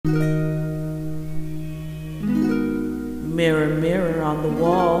Mirror, mirror on the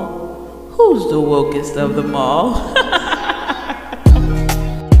wall, who's the wokest of them all?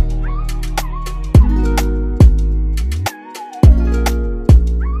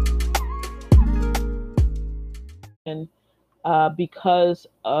 And because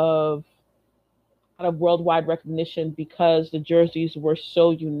of kind of worldwide recognition, because the jerseys were so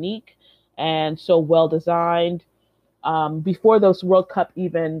unique and so well designed, before those World Cup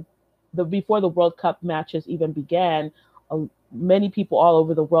even before the World Cup matches even began, many people all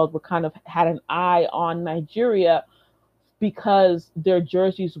over the world were kind of had an eye on Nigeria because their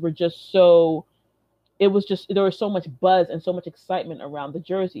jerseys were just so it was just there was so much buzz and so much excitement around the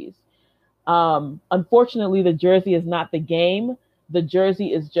jerseys. Unfortunately, the jersey is not the game. The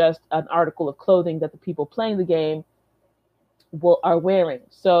jersey is just an article of clothing that the people playing the game are wearing.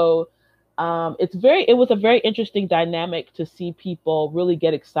 So it was a very interesting dynamic to see people really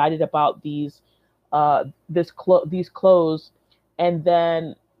get excited about these clothes, and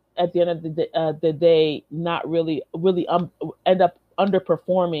then at the end of the day not really end up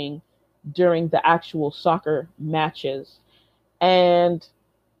underperforming during the actual soccer matches. And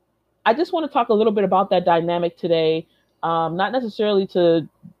I just want to talk a little bit about that dynamic today, not necessarily to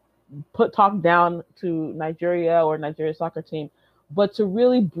talk down to Nigeria or Nigeria's soccer team, but to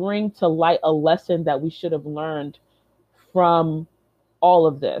really bring to light a lesson that we should have learned from all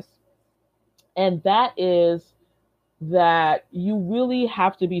of this. And that is that you really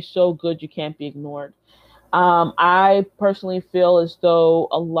have to be so good you can't be ignored. I personally feel as though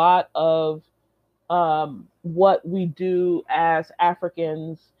a lot of what we do as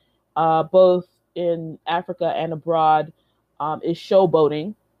Africans, both in Africa and abroad, is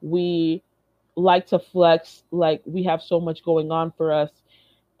showboating. We like to flex like we have so much going on for us.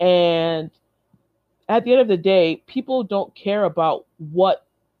 And at the end of the day, people don't care about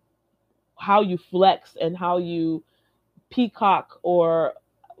how you flex and how you peacock, or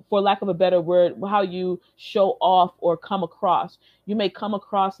for lack of a better word, how you show off or come across. You may come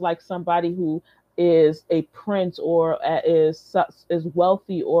across like somebody who is a prince, or is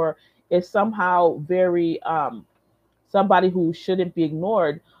wealthy, or is somehow very somebody who shouldn't be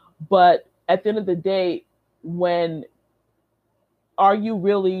ignored. But at the end of the day, when are you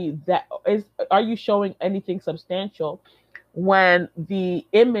really that is are you showing anything substantial when the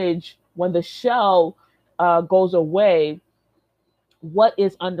shell goes away? What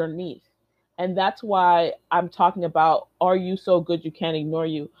is underneath? And that's why I'm talking about, are you so good you can't ignore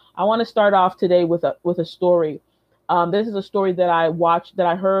you? I want to start off today with a story. This is a story that I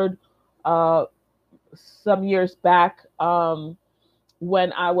heard some years back,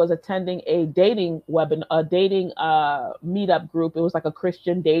 when I was attending a dating meetup group. It was like a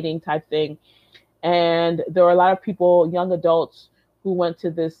Christian dating type thing. And there were a lot of people, young adults, who went to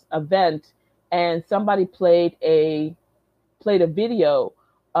this event, and somebody played a video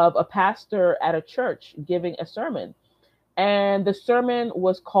of a pastor at a church giving a sermon. And the sermon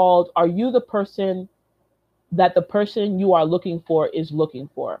was called, "Are you the person that the person you are looking for is looking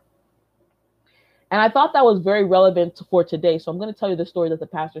for?" And I thought that was very relevant for today. So I'm going to tell you the story that the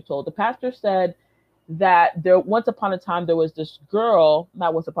pastor told. The pastor said that once upon a time, there was this girl,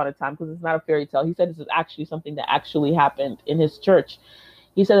 not once upon a time, because it's not a fairy tale. He said this is actually something that actually happened in his church.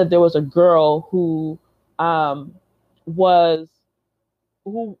 He said that there was a girl who wanted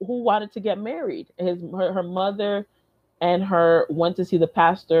to get married. Her mother and her went to see the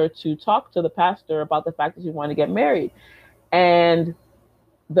pastor to talk to the pastor about the fact that she wanted to get married. And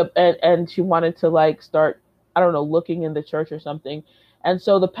and she wanted to like start, I don't know, looking in the church or something. And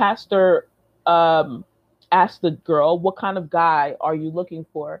so the pastor asked the girl, "What kind of guy are you looking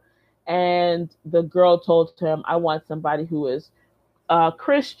for?" And the girl told him, "I want somebody who is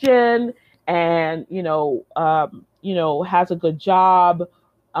Christian, and has a good job,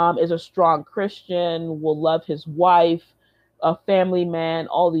 is a strong Christian, will love his wife, a family man,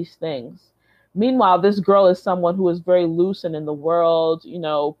 all these things." Meanwhile, this girl is someone who is very loose and in the world,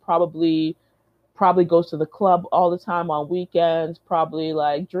 probably goes to the club all the time on weekends, probably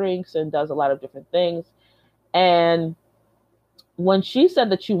like drinks and does a lot of different things. And when she said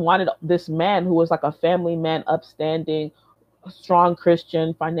that she wanted this man who was like a family man, upstanding, strong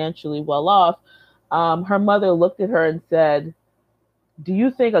Christian, financially well off, her mother looked at her and said, "Do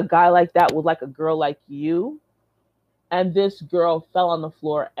you think a guy like that would like a girl like you?" And this girl fell on the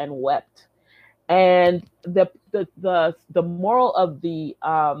floor and wept. And the moral of the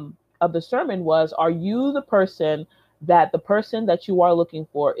sermon was, are you the person that you are looking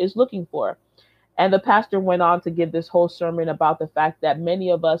for is looking for? And the pastor went on to give this whole sermon about the fact that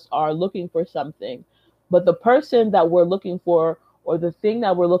many of us are looking for something, but the person that we're looking for, or the thing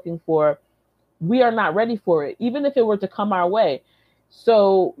that we're looking for, we are not ready for it, even if it were to come our way.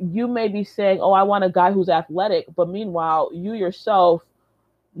 So you may be saying, oh, I want a guy who's athletic, but meanwhile, you yourself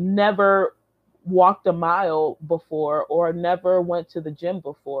never walked a mile before or never went to the gym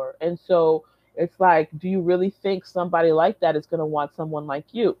before. And so it's like, do you really think somebody like that is going to want someone like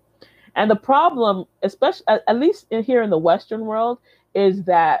you? And the problem, especially at least here in the Western world, is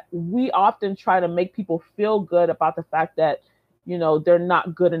that we often try to make people feel good about the fact that, they're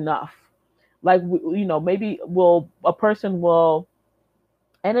not good enough. Like, maybe a person will,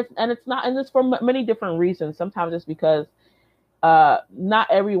 and it's not, and it's for many different reasons. Sometimes it's because not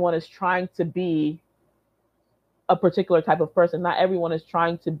everyone is trying to be a particular type of person. Not everyone is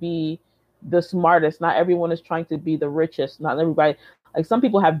trying to be the smartest. Not everyone is trying to be the richest. Not everybody. Like, some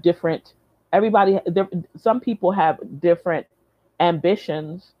people have different. Some people have different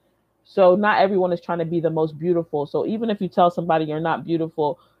ambitions. So not everyone is trying to be the most beautiful. So even if you tell somebody you're not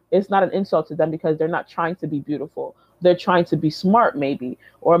beautiful, it's not an insult to them because they're not trying to be beautiful. They're trying to be smart, maybe.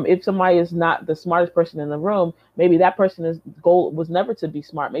 Or if somebody is not the smartest person in the room, maybe that person's goal was never to be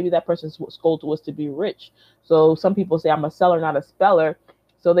smart. Maybe that person's goal was to be rich. So some people say, I'm a seller, not a speller.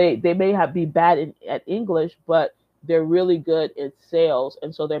 So they may be bad at English, but they're really good at sales.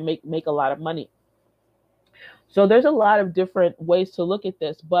 And so they make a lot of money. So there's a lot of different ways to look at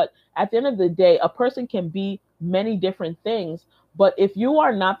this. But at the end of the day, a person can be many different things. But if you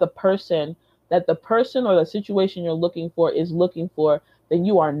are not the person that the person or the situation you're looking for is looking for, then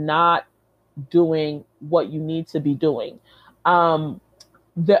you are not doing what you need to be doing.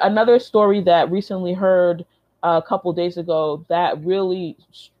 Another story that recently heard a couple days ago that really,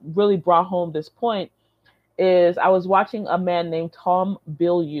 really brought home this point is I was watching a man named Tom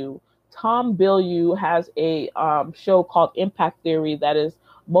Bilyeu. Tom Bilyeu has a show called Impact Theory that is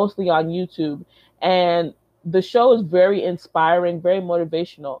mostly on YouTube. And the show is very inspiring, very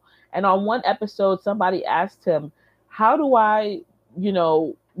motivational. And on one episode, somebody asked him, how do I,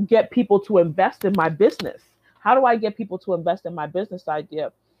 get people to invest in my business? How do I get people to invest in my business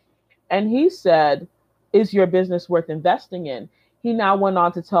idea? And he said, is your business worth investing in? He now went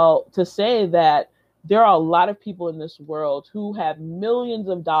on to say that there are a lot of people in this world who have millions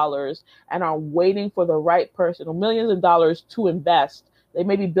of dollars and are waiting for the right person, or millions of dollars to invest. They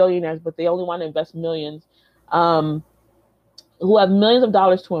may be billionaires, but they only want to invest millions, who have millions of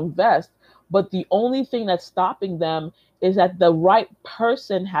dollars to invest. But the only thing that's stopping them is that the right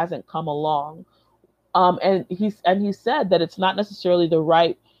person hasn't come along. And he said that it's not necessarily the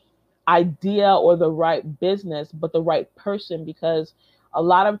right idea or the right business, but the right person, because a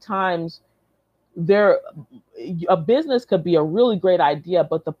lot of times a business could be a really great idea,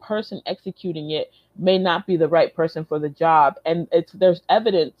 but the person executing it may not be the right person for the job. And there's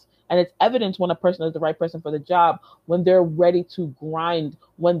evidence, and it's evidence when a person is the right person for the job, when they're ready to grind,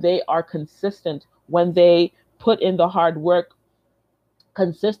 when they are consistent, when they put in the hard work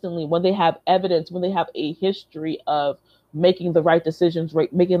consistently, when they have evidence, when they have a history of making the right decisions,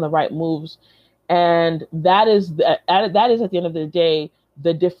 making the right moves. And that is at the end of the day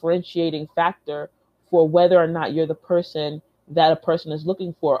the differentiating factor for whether or not you're the person that a person is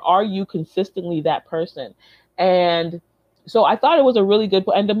looking for. Are you consistently that person? And so I thought it was a really good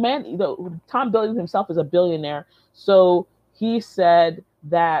point. And the man, Tom Bilyeu himself is a billionaire. So he said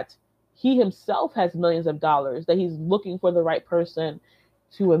that he himself has millions of dollars, that he's looking for the right person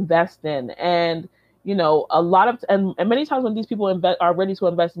to invest in. And, a lot of, and many times when these people are ready to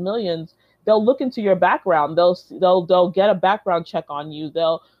invest millions, they'll look into your background. They'll get a background check on you.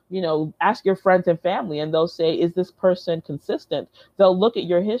 They'll, ask your friends and family, and they'll say, is this person consistent? They'll look at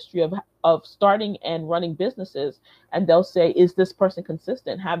your history of starting and running businesses, and they'll say, is this person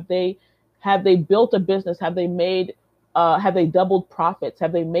consistent? Have they built a business? Have they doubled profits?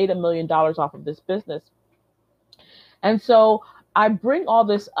 Have they made $1 million off of this business? And so I bring all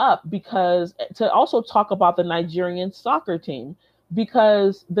this up because to also talk about the Nigerian soccer team,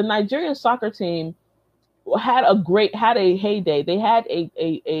 because the Nigerian soccer team had a heyday. They had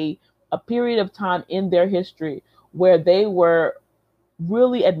a period of time in their history where they were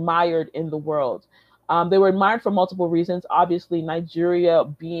really admired in the world. They were admired for multiple reasons. Obviously, Nigeria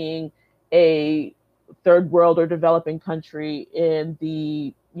being a third world or developing country in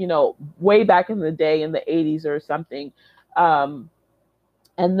the, way back in the day in the 80s or something. And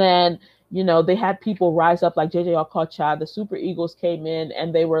then, they had people rise up like JJ Okocha. The Super Eagles came in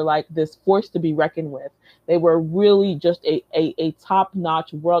and they were like this force to be reckoned with. They were really just a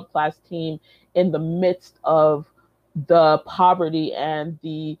top-notch, world-class team in the midst of the poverty and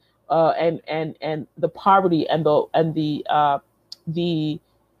the poverty and the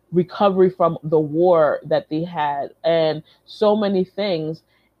recovery from the war that they had, and so many things.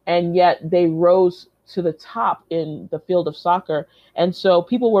 and yet they rose to the top in the field of soccer. And so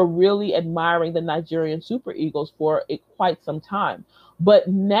people were really admiring the Nigerian Super Eagles for quite some time. But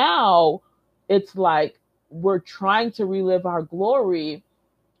now it's like we're trying to relive our glory.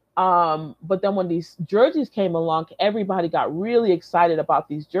 But then when these jerseys came along, everybody got really excited about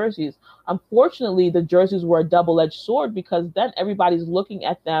these jerseys. Unfortunately, the jerseys were a double-edged sword, because then everybody's looking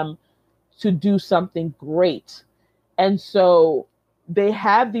at them to do something great. And so they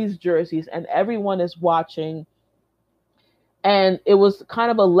have these jerseys and everyone is watching. And it was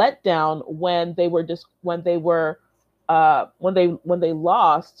kind of a letdown when they were just when they lost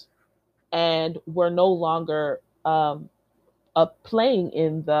and were no longer playing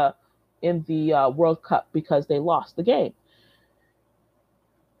in the World Cup because they lost the game.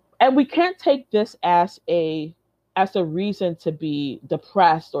 And we can't take this as a reason to be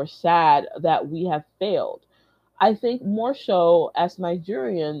depressed or sad that we have failed. I think more so, as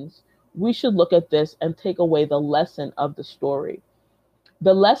Nigerians, we should look at this and take away the lesson of the story.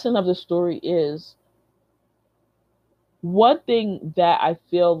 The lesson of the story is, one thing that I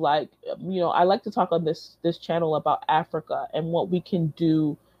feel like, I like to talk on this channel about Africa and what we can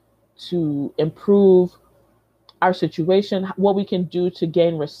do to improve our situation, what we can do to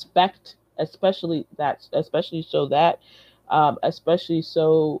gain respect, especially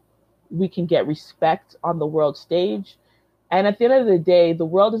so we can get respect on the world stage. And at the end of the day, the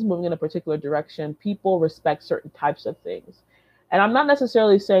world is moving in a particular direction. People respect certain types of things. And I'm not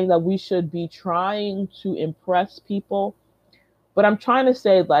necessarily saying that we should be trying to impress people, but I'm trying to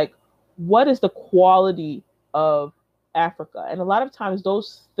say, like, what is the quality of Africa? And a lot of times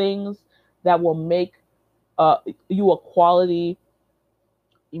those things that will make you a quality,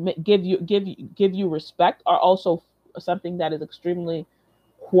 give you respect, are also something that is extremely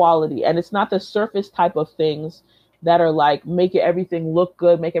quality. And it's not the surface type of things that are like make everything look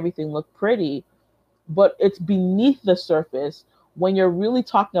good, make everything look pretty, but it's beneath the surface when you're really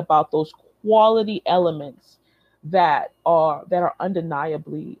talking about those quality elements that are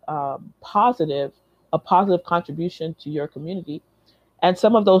undeniably positive, a positive contribution to your community. And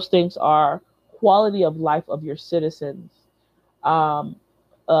some of those things are quality of life of your citizens, um,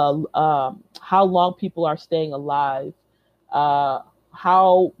 how long people are staying alive,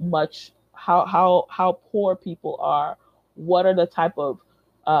 how much how poor people are, what are the type of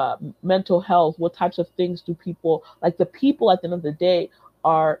mental health, what types of things do people like. The people at the end of the day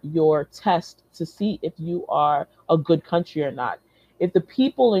are your test to see if you are a good country or not. If the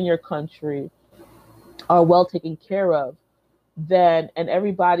people in your country are well taken care of, then and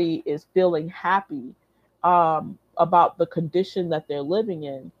everybody is feeling happy about the condition that they're living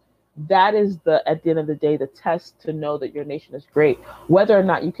in, that is at the end of the day the test to know that your nation is great. Whether or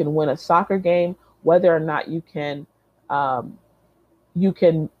not you can win a soccer game, whether or not um,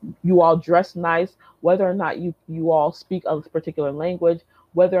 you all dress nice, whether or not you all speak a particular language,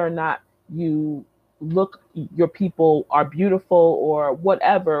 whether or not your people are beautiful or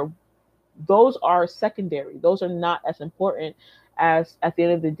whatever, those are secondary. Those are not as important as, at the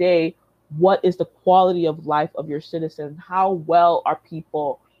end of the day, what is the quality of life of your citizens? How well are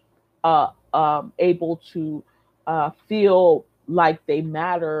people able to feel like they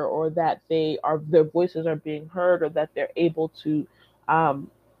matter, or that their voices are being heard, or that they're able to um,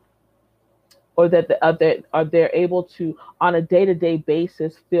 or that they're able to, on a day-to-day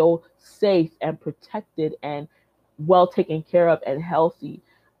basis, feel safe and protected and well taken care of and healthy.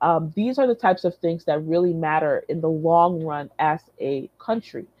 These are the types of things that really matter in the long run as a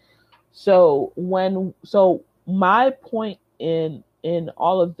country. So my point in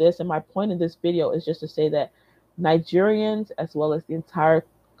all of this, and my point in this video, is just to say that Nigerians, as well as the entire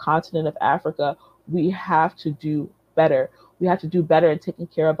continent of Africa, we have to do better. We have to do better in taking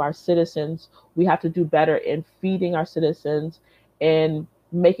care of our citizens. We have to do better in feeding our citizens, and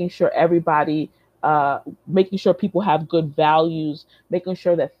making sure making sure people have good values, making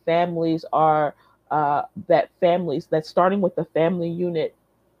sure that that starting with the family unit,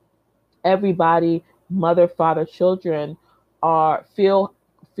 everybody, mother, father, children, are feel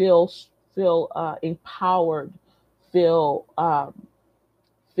empowered, feel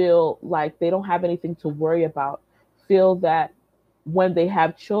feel like they don't have anything to worry about, feel that when they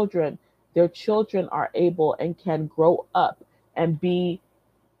have children, their children are able and can grow up and be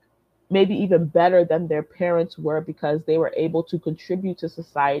maybe even better than their parents were, because they were able to contribute to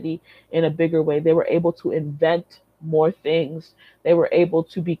society in a bigger way. They were able to invent more things. They were able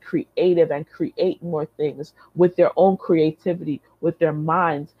to be creative and create more things with their own creativity, with their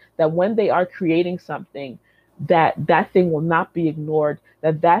minds, that when they are creating something, that thing will not be ignored,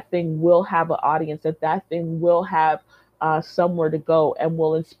 that thing will have an audience, that thing will have somewhere to go, and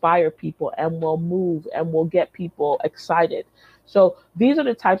will inspire people, and will move, and will get people excited. So these are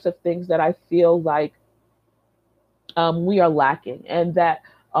the types of things that I feel like we are lacking, and that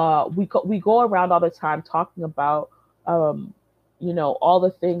we go around all the time talking about, um, all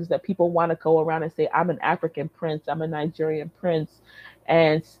the things that people want to go around and say. I'm an African prince. I'm a Nigerian prince,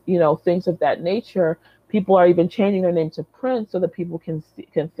 and things of that nature. People are even changing their name to Prince so that people can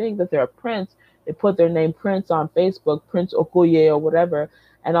think that they're a prince. They put their name Prince on Facebook, Prince Okoye or whatever,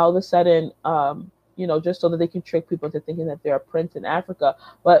 and all of a sudden, just so that they can trick people into thinking that they're a prince in Africa.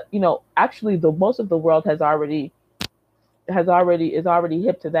 But actually, the most of the world is already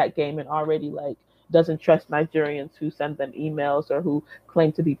hip to that game, and already like doesn't trust Nigerians who send them emails or who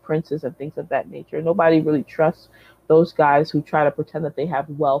claim to be princes and things of that nature. Nobody really trusts those guys who try to pretend that they have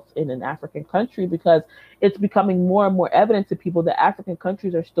wealth in an African country, because it's becoming more and more evident to people that African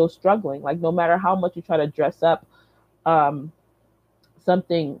countries are still struggling. Like, no matter how much you try to dress up um,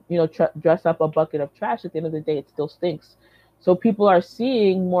 something, dress up a bucket of trash, at the end of the day, it still stinks. So people are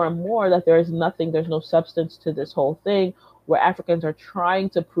seeing more and more that there's no substance to this whole thing, where Africans are trying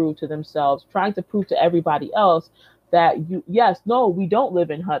to prove to themselves, trying to prove to everybody else that no, we don't live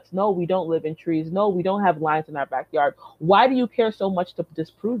in huts. No, we don't live in trees. No, we don't have lions in our backyard. Why do you care so much to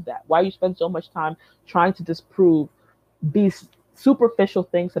disprove that? Why do you spend so much time trying to disprove these superficial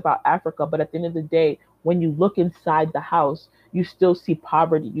things about Africa? But at the end of the day, when you look inside the house, you still see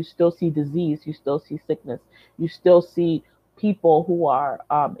poverty, you still see disease, you still see sickness, you still see people who are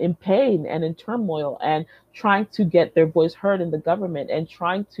in pain and in turmoil, and trying to get their voice heard in the government, and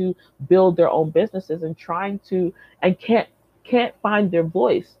trying to build their own businesses, and trying to and can't find their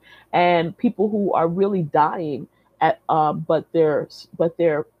voice, and people who are really dying at but they're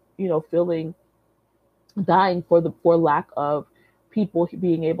feeling dying for lack of people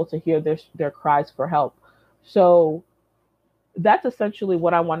being able to hear their cries for help. So that's essentially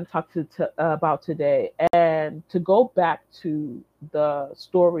what I want to talk about today. And to go back to the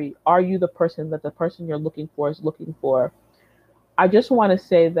story, are you the person that the person you're looking for is looking for? I just want to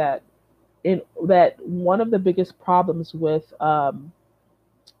say that in that one of the biggest problems with all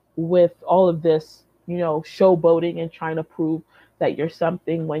of this, showboating and trying to prove that you're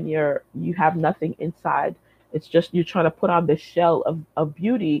something when you have nothing inside. It's just you're trying to put on this shell of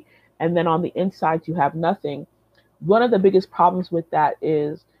beauty, and then on the inside you have nothing. One of the biggest problems with that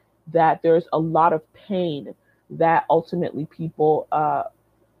is that there's a lot of pain that ultimately people are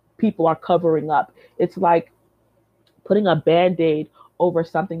covering up. It's like putting a band-aid over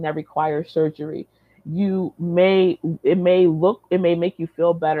something that requires surgery. It may make you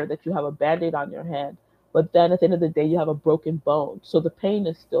feel better that you have a band-aid on your hand, but then at the end of the day you have a broken bone, so the pain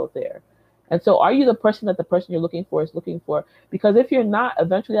is still there. And so, are you the person that the person you're looking for is looking for? Because if you're not,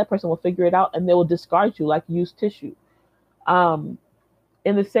 eventually that person will figure it out, and they will discard you like used tissue. um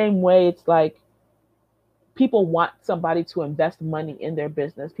in the same way, it's like people want somebody to invest money in their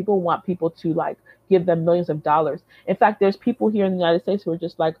business. People want people to like give them millions of dollars. In fact, there's people here in the United States who are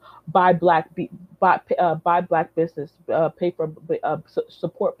just like buy black business, pay for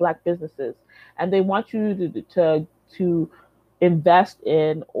support black businesses, and they want you to invest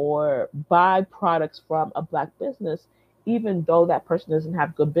in or buy products from a black business, even though that person doesn't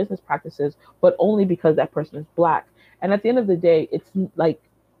have good business practices, but only because that person is black. And at the end of the day, it's like,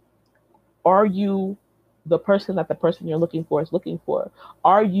 are you the person that the person you're looking for is looking for?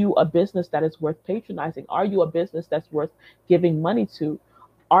 Are you a business that is worth patronizing? Are you a business that's worth giving money to?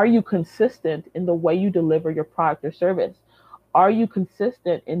 Are you consistent in the way you deliver your product or service? Are you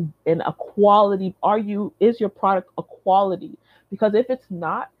consistent in a quality? Is your product a quality? Because if it's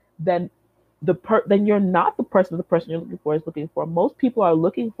not, then then you're not the person you're looking for is looking for. Most people are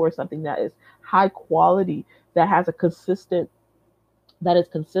looking for something that is high quality, that has a consistent that is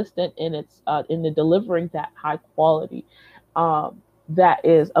consistent in its in the delivering that high quality, that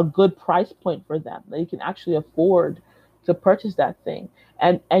is a good price point for them, that you can actually afford to purchase that thing.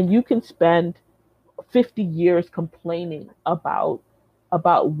 And you can spend 50 years complaining about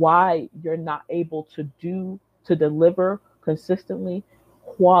why you're not able to deliver consistently,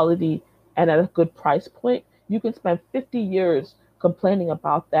 quality, and at a good price point. You can spend 50 years complaining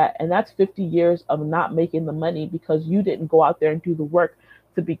about that, and that's 50 years of not making the money because you didn't go out there and do the work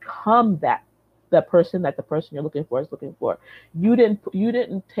to become that person that the person you're looking for is looking for. You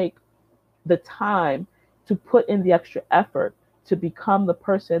didn't take the time to put in the extra effort to become the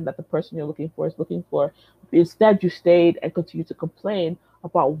person that the person you're looking for is looking for. Instead, you stayed and continued to complain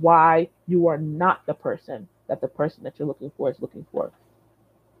about why you are not the person that you're looking for is looking for.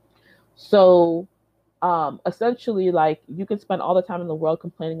 So, essentially, like, you can spend all the time in the world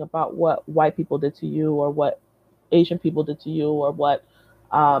complaining about what white people did to you, or what Asian people did to you, or what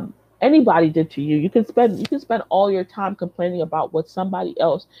um, anybody did to you. You can spend all your time complaining about what somebody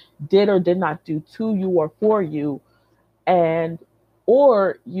else did or did not do to you or for you, and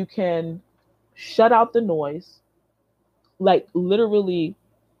or you can shut out the noise, like literally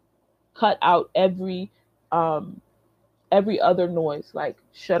cut out um, every other noise, like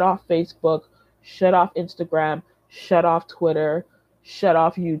shut off Facebook, shut off Instagram, shut off Twitter, shut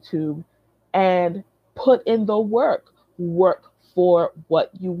off YouTube, and put in the work. Work for what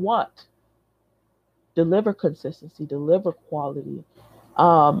you want. Deliver consistency, deliver quality.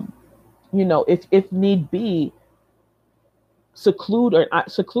 Um, if need be, seclude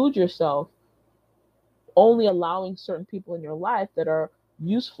yourself, only allowing certain people in your life that are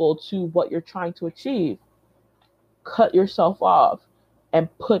useful to what you're trying to achieve. Cut yourself off and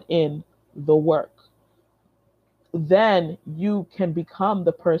put in the work. Then you can become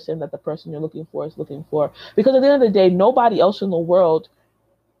the person that the person you're looking for is looking for. Because at the end of the day, nobody else in the world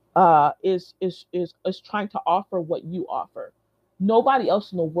is trying to offer what you offer. Nobody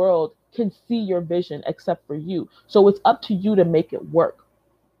else in the world can see your vision except for you. So it's up to you to make it work.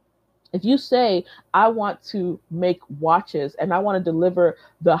 If you say, I want to make watches and I want to deliver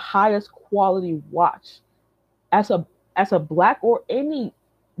the highest quality watch, as a black or any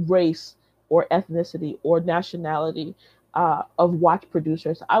race or ethnicity or nationality of watch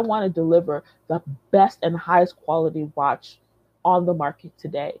producers, I want to deliver the best and highest quality watch on the market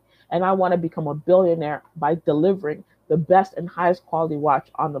today. And I want to become a billionaire by delivering the best and highest quality watch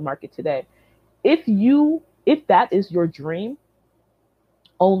on the market today. If that is your dream,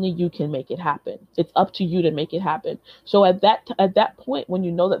 only you can make it happen. It's up to you to make it happen. So at that point, when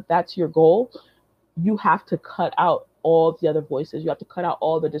you know that that's your goal, you have to cut out all the other voices. You have to cut out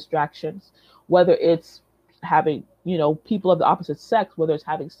all the distractions, whether it's having, people of the opposite sex, whether it's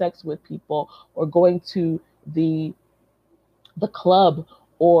having sex with people or going to the club,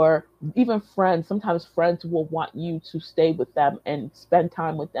 or even friends. Sometimes friends will want you to stay with them and spend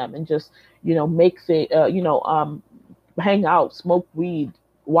time with them and just, hang out, smoke weed,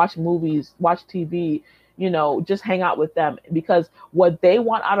 watch movies, watch TV, just hang out with them, because what they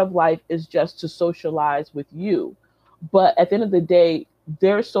want out of life is just to socialize with you. But at the end of the day,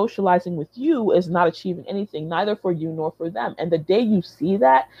 their socializing with you is not achieving anything, neither for you nor for them. And the day you see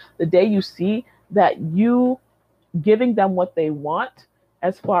that you giving them what they want,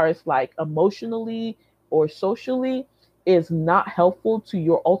 as far as like emotionally or socially, is not helpful to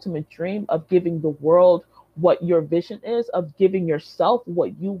your ultimate dream of giving the world what your vision is, of giving yourself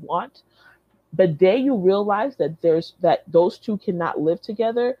what you want. The day you realize that those two cannot live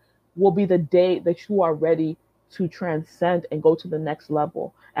together will be the day that you are ready to transcend and go to the next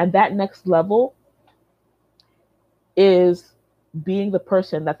level. And that next level is being the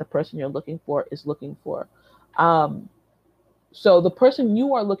person that the person you're looking for is looking for. Um, so the person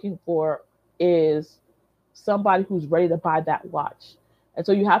you are looking for is somebody who's ready to buy that watch. And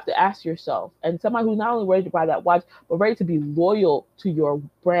so you have to ask yourself, and somebody who's not only ready to buy that watch, but ready to be loyal to your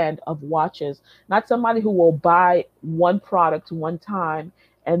brand of watches, not somebody who will buy one product one time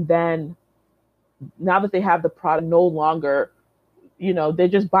and then, now that they have the product, no longer, they're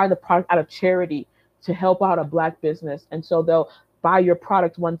just buying the product out of charity to help out a black business. And so they'll buy your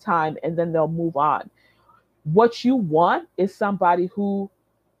product one time and then they'll move on. What you want is somebody who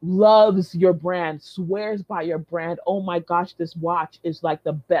loves your brand, swears by your brand. Oh my gosh, this watch is like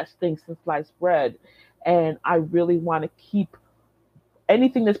the best thing since sliced bread. And I really want to keep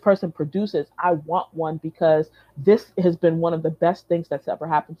anything this person produces. I want one because this has been one of the best things that's ever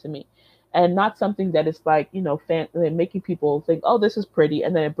happened to me. And not something that is like, making people think, oh, this is pretty.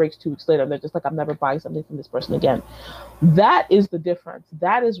 And then it breaks 2 weeks later. And they're just like, I'm never buying something from this person again. That is the difference.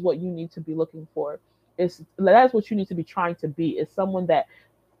 That is what you need to be looking for. That's what you need to be trying to be, is someone that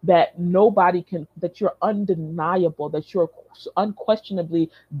nobody can, that you're undeniable, that you're unquestionably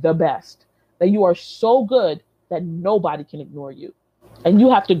the best, that you are so good that nobody can ignore you. And you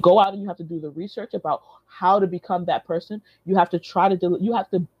have to go out and you have to do the research about how to become that person. You have to you have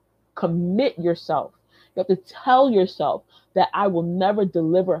to commit yourself. You have to tell yourself that I will never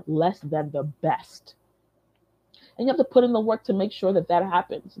deliver less than the best. And you have to put in the work to make sure that that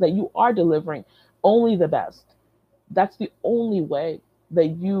happens, that you are delivering only the best. That's the only way that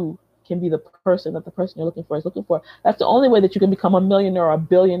you can be the person that the person you're looking for is looking for. That's the only way that you can become a millionaire or a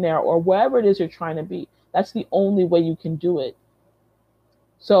billionaire or wherever it is you're trying to be. That's the only way you can do it.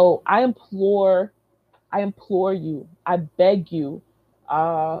 So I implore you, I beg you,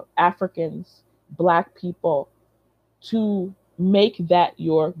 Africans, Black people, to make that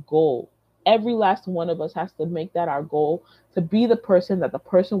your goal. Every last one of us has to make that our goal, to be the person that the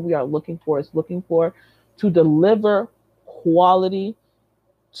person we are looking for is looking for, to deliver quality,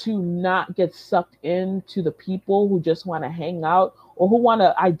 to not get sucked into the people who just want to hang out or who want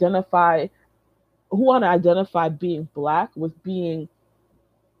to identify being Black with being,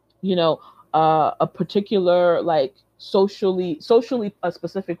 you know, a particular, like, socially a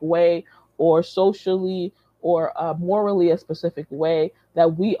specific way, or socially or morally a specific way,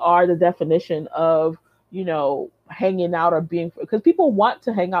 that we are the definition of, hanging out or being, because people want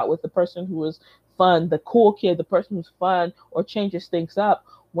to hang out with the person who is fun, the cool kid, the person who's fun or changes things up.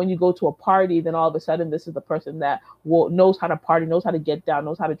 When you go to a party, then all of a sudden this is the person that knows how to party, knows how to get down,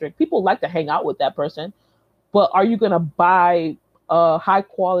 knows how to drink. People like to hang out with that person. But are you going to buy a high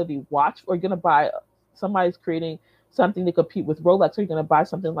quality watch, or are you going to buy, somebody's creating something to compete with Rolex? Are you going to buy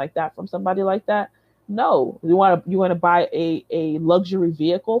something like that from somebody like that? No. You want to buy a luxury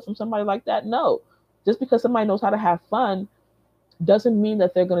vehicle from somebody like that? No. Just because somebody knows how to have fun doesn't mean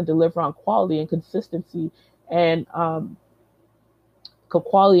that they're going to deliver on quality and consistency, and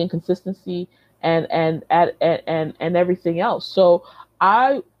quality and consistency and everything else. So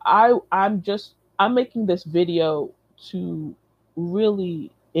I'm making this video to really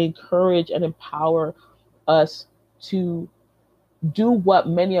encourage and empower us to do what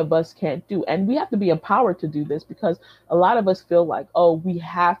many of us can't do. And we have to be empowered to do this, because a lot of us feel like, oh, we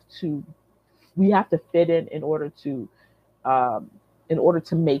have to fit in order to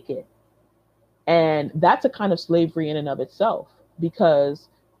make it. And that's a kind of slavery in and of itself, because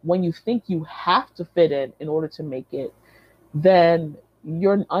when you think you have to fit in order to make it, then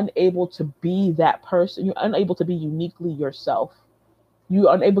you're unable to be that person. You're unable to be uniquely yourself.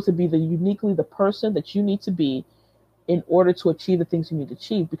 You're unable to be uniquely the person that you need to be in order to achieve the things you need to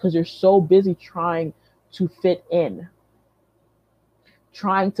achieve, because you're so busy trying to fit in,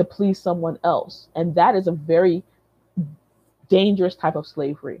 trying to please someone else. And that is a very dangerous type of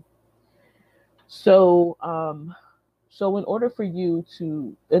slavery. So, in order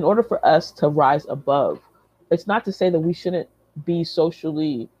for us to rise above, it's not to say that we shouldn't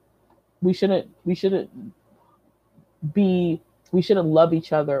love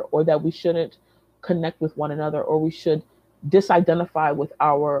each other, or that we shouldn't connect with one another, or we should disidentify with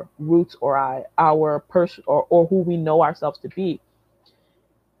our roots, or our person, or who we know ourselves to be.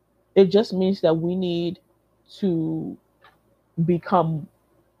 It just means that we need to become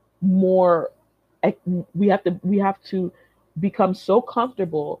more, we have to become so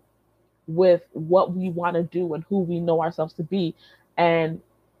comfortable with what we want to do and who we know ourselves to be, and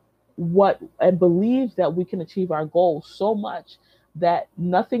believe that we can achieve our goals so much that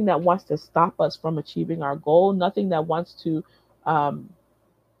nothing that wants to stop us from achieving our goal, nothing that wants to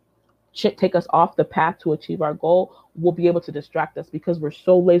take us off the path to achieve our goal, will be able to distract us, because we're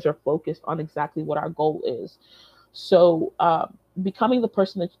so laser focused on exactly what our goal is. So becoming the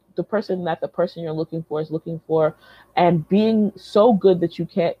person that the person you're looking for is looking for, and being so good that you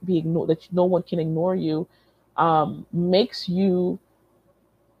can't be ignored, that no one can ignore you, makes you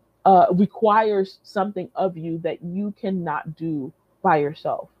requires something of you that you cannot do by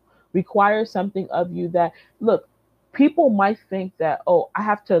yourself. Requires something of you that, look, people might think that, oh, I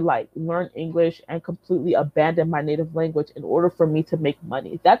have to like learn English and completely abandon my native language in order for me to make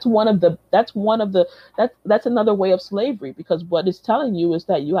money. That's another way of slavery, because what it's telling you is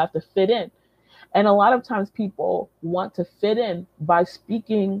that you have to fit in. And a lot of times people want to fit in by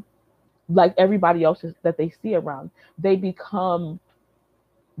speaking like everybody else that they see around. They become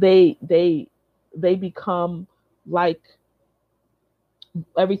like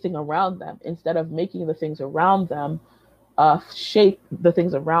everything around them, instead of making the things around them shape the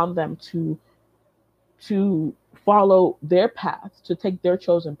things around them to follow their path, to take their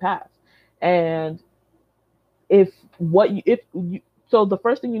chosen path. And so the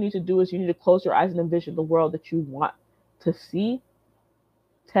first thing you need to do is you need to close your eyes and envision the world that you want to see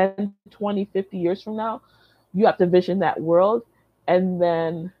 10, 20, 50 years from now. You have to vision that world, and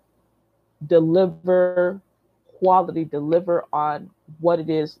then deliver on what it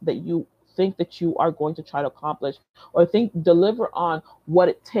is that you think that you are going to try to accomplish, or deliver on what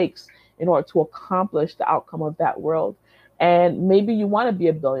it takes in order to accomplish the outcome of that world. And maybe you want to be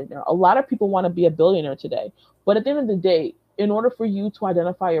a billionaire. A lot of people want to be a billionaire today. But at the end of the day, in order for you to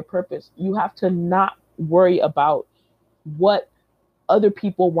identify your purpose, you have to not worry about what other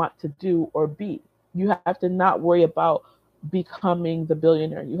people want to do or be. You have to not worry about becoming the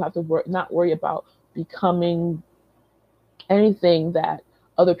billionaire. You have to not worry about becoming anything that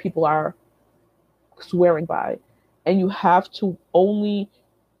other people are swearing by. And you have to only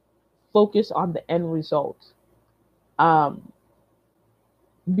focus on the end result.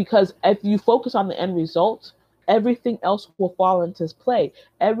 Because if you focus on the end result, everything else will fall into play.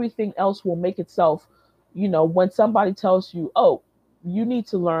 Everything else will make itself when somebody tells you, oh, you need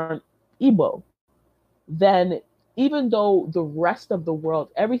to learn Igbo, then even though the rest of the world,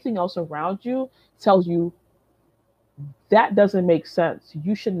 everything else around you tells you that doesn't make sense,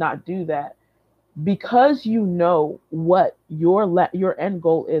 you should not do that, because you know what your end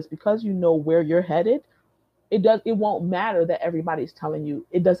goal is, because you know where you're headed. It won't matter that everybody's telling you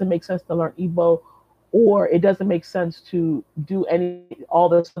it doesn't make sense to learn Igbo, or it doesn't make sense to do all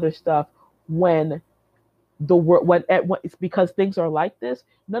this other stuff when when it's because things are like this.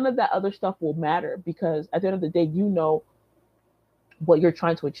 None of that other stuff will matter, because at the end of the day, you know what you're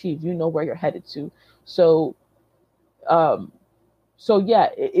trying to achieve, you know where you're headed to. So um yeah,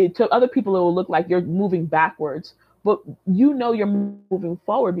 to other people it will look like you're moving backwards, but you know you're moving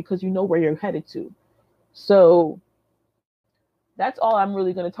forward because you know where you're headed to. So that's all I'm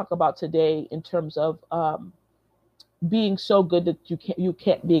really going to talk about today, in terms of being so good that you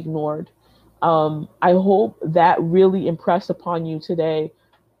can't be ignored. I hope that really impressed upon you today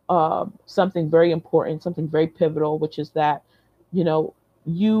something very important, something very pivotal, which is that, you know,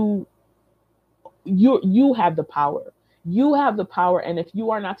 you you have the power. You have the power, and if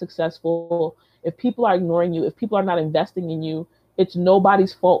you are not successful, if people are ignoring you, if people are not investing in you, it's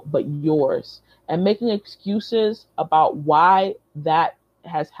nobody's fault but yours. And making excuses about why that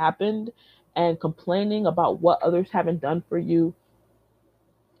has happened, and complaining about what others haven't done for you,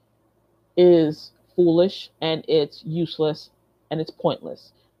 is foolish, and it's useless, and it's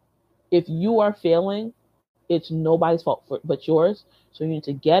pointless. If you are failing, it's nobody's fault but yours. So you need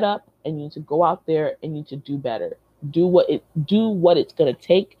to get up, and you need to go out there, and you need to do better. Do what it's gonna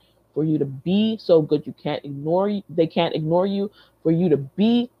take for you to be so good you can't ignore you. They can't ignore you. For you to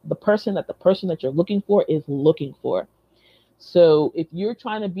be the person that you're looking for is looking for. So if you're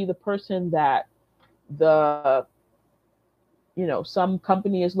trying to be the person that the some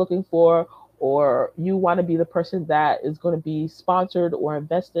company is looking for, or you want to be the person that is going to be sponsored or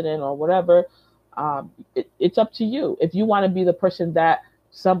invested in or whatever, it's up to you. If you want to be the person that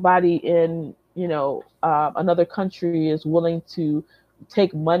somebody in another country is willing to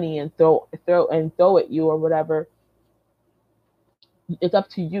take money and throw at you or whatever, it's up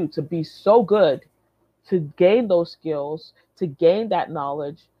to you to be so good, to gain those skills, to gain that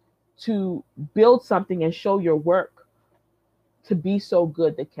knowledge, to build something and show your work, to be so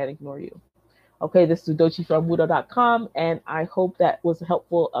good they can't ignore you. Okay, this is Dochi from Mudo.com, and I hope that was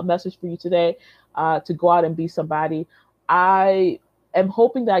a message for you today, to go out and be somebody. I am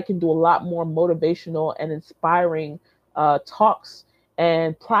hoping that I can do a lot more motivational and inspiring talks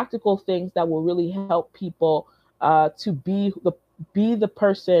and practical things that will really help people to be the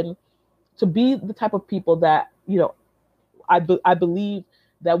person, to be the type of people that I believe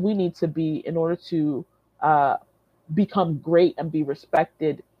that we need to be in order to uh, become great and be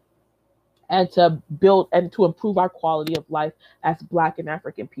respected, and to build and to improve our quality of life as Black and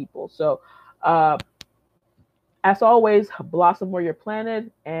African people. So, uh, as always, blossom where you're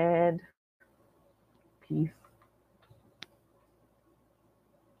planted, and peace.